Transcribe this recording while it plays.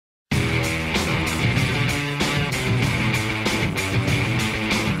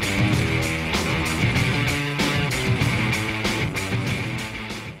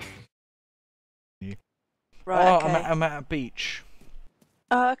Right, Oh, okay. I'm at a beach.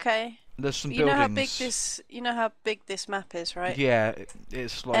 Oh, okay. There's some You know how big buildings. this map is, right? Yeah,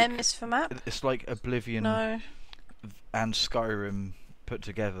 it's like M is for map? it's like Oblivion No. and Skyrim put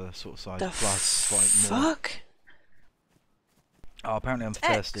together, sort of size. The Plus, like more. fuck? Oh, apparently I'm It's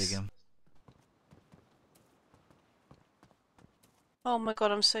thirsty X. again. Oh my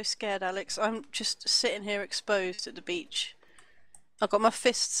god, I'm so scared, Alex. I'm just sitting here exposed at the beach. I've got my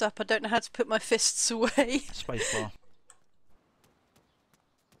fists up. I don't know how to put my fists away. Spacebar.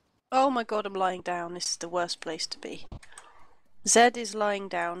 Oh my god, I'm lying down. This is the worst place to be. Z is lying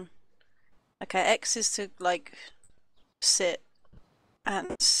down. Okay, X is to, like, sit.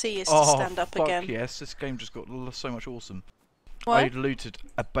 And C is to stand up fuck again. yes, this game just got so much awesome. What? I looted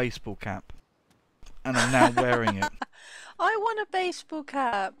a baseball cap. And I'm now wearing it. I want a baseball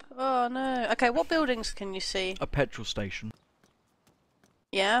cap. Oh no. Okay, what buildings can you see? A petrol station.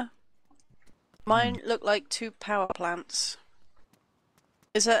 Yeah? Mine look like 2 power plants.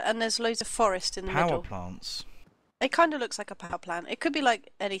 And there's loads of forest in the Power middle. plants. It kind of looks like a power plant. It could be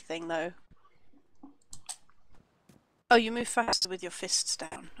like anything though. Oh, you move faster with your fists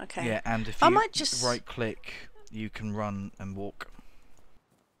down. Okay. Yeah, and if I you might just... right click, you can run and walk.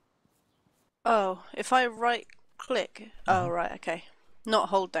 Oh, if I right click... Oh, right, okay. Not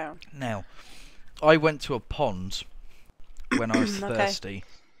hold down. Now, I went to a pond when I was Okay. thirsty,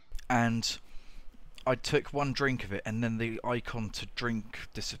 and I took one drink of it, and then the icon to drink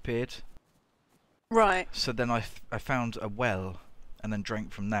disappeared. Right. So then I found a well, and then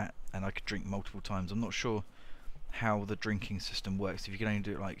drank from that, and I could drink multiple times. I'm not sure how the drinking system works. If you can only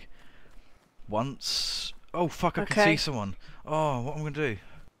do it like once. Oh fuck! I can see someone. Oh, what am I gonna do?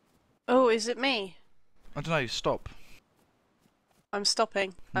 Oh, is it me? I don't know. Stop. I'm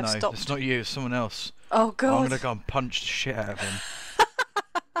stopping. I've No, stopped. it's not you. It's someone else. Oh god. I'm gonna go and punch the shit out of him.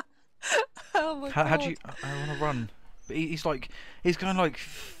 Oh my god. How do you? I want to run, but he's going like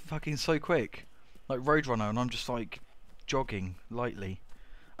fucking so quick, like Roadrunner, and I'm just like jogging lightly.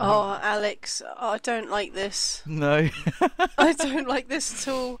 Oh, Alex, I don't like this. No. I don't like this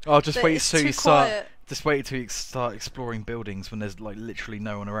at all. I'll just wait It's till too you start. quiet. Just wait till you start exploring buildings when there's like literally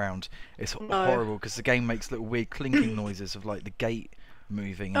no one around. It's horrible because the game makes little weird clinking noises of like the gate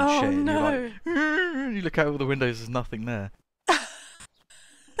moving and shit. And no. you're like, you look out all the windows, there's nothing there.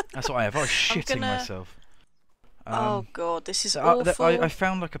 That's what I have. I was shitting myself. Oh god, this is so awful. I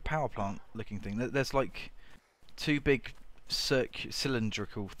found like a power plant looking thing. There's like 2 big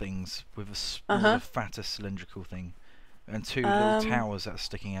cylindrical things with a smaller, fatter cylindrical thing, and 2 little towers that are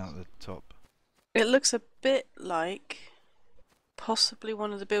sticking out at the top. It looks a bit like possibly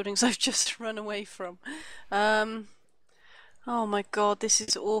one of the buildings I've just run away from. Oh my god, this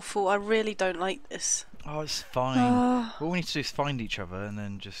is awful. I really don't like this. Oh, it's fine. All we need to do is find each other and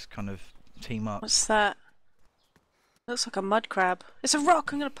then just kind of team up. What's that? Looks like a mud crab. It's a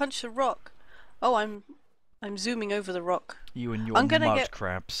rock. I'm gonna punch the rock. Oh, I'm zooming over the rock. You and your mud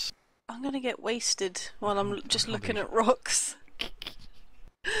crabs. I'm gonna get wasted while I'm just looking at rocks.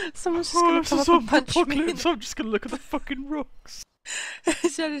 Someone's just gonna come up and punch me. I'm just gonna look at the fucking rocks.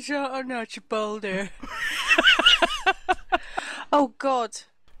 Is that a shot or not, you boulder? Oh god.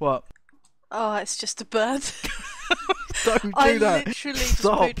 What? Oh, it's just a bird. Don't do I that. literally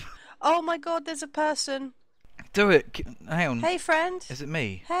Stop. just moved. Oh my god, there's a person. Do it. Hang on. Hey friend. Is it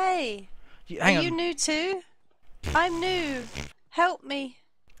me? Hey. Hang Are on. you new too? I'm new. Help me.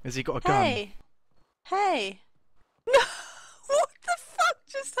 Has he got a gun? Hey. Hey. No. What the fuck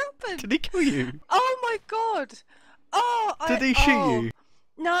just happened? Did he kill you? Oh my god. Oh. Did he shoot you?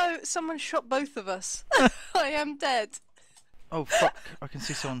 No, someone shot both of us. I am dead. Oh fuck! I can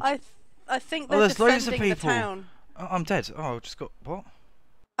see someone. I think they're there's loads of defending the people. town. Oh, I'm dead. Oh, I just got what?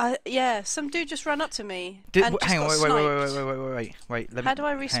 Yeah, some dude just ran up to me. Hang and on, just got wait. sniped. How do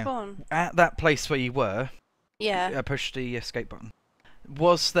I respawn? At that place where you were, Yeah. push the escape button.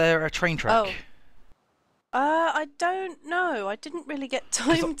 Was there a train track? Oh. I don't know. I didn't really get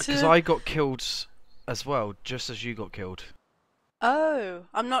time to. Because I got killed as well, just as you got killed. Oh,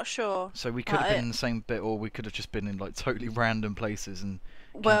 I'm not sure. So we could have been in the same bit, or we could have just been in like totally random places and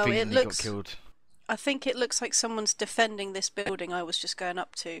Well, it conveniently looks. got killed. I think it looks like someone's defending this building I was just going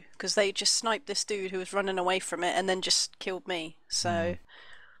up to, because they just sniped this dude who was running away from it and then just killed me. So.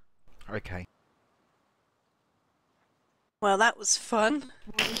 Okay. Well, that was fun.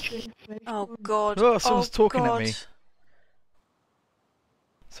 Oh god. Oh, someone's talking god. at me.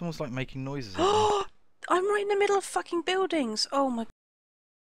 Someone's like making noises at me. I'm right in the middle of fucking buildings. Oh my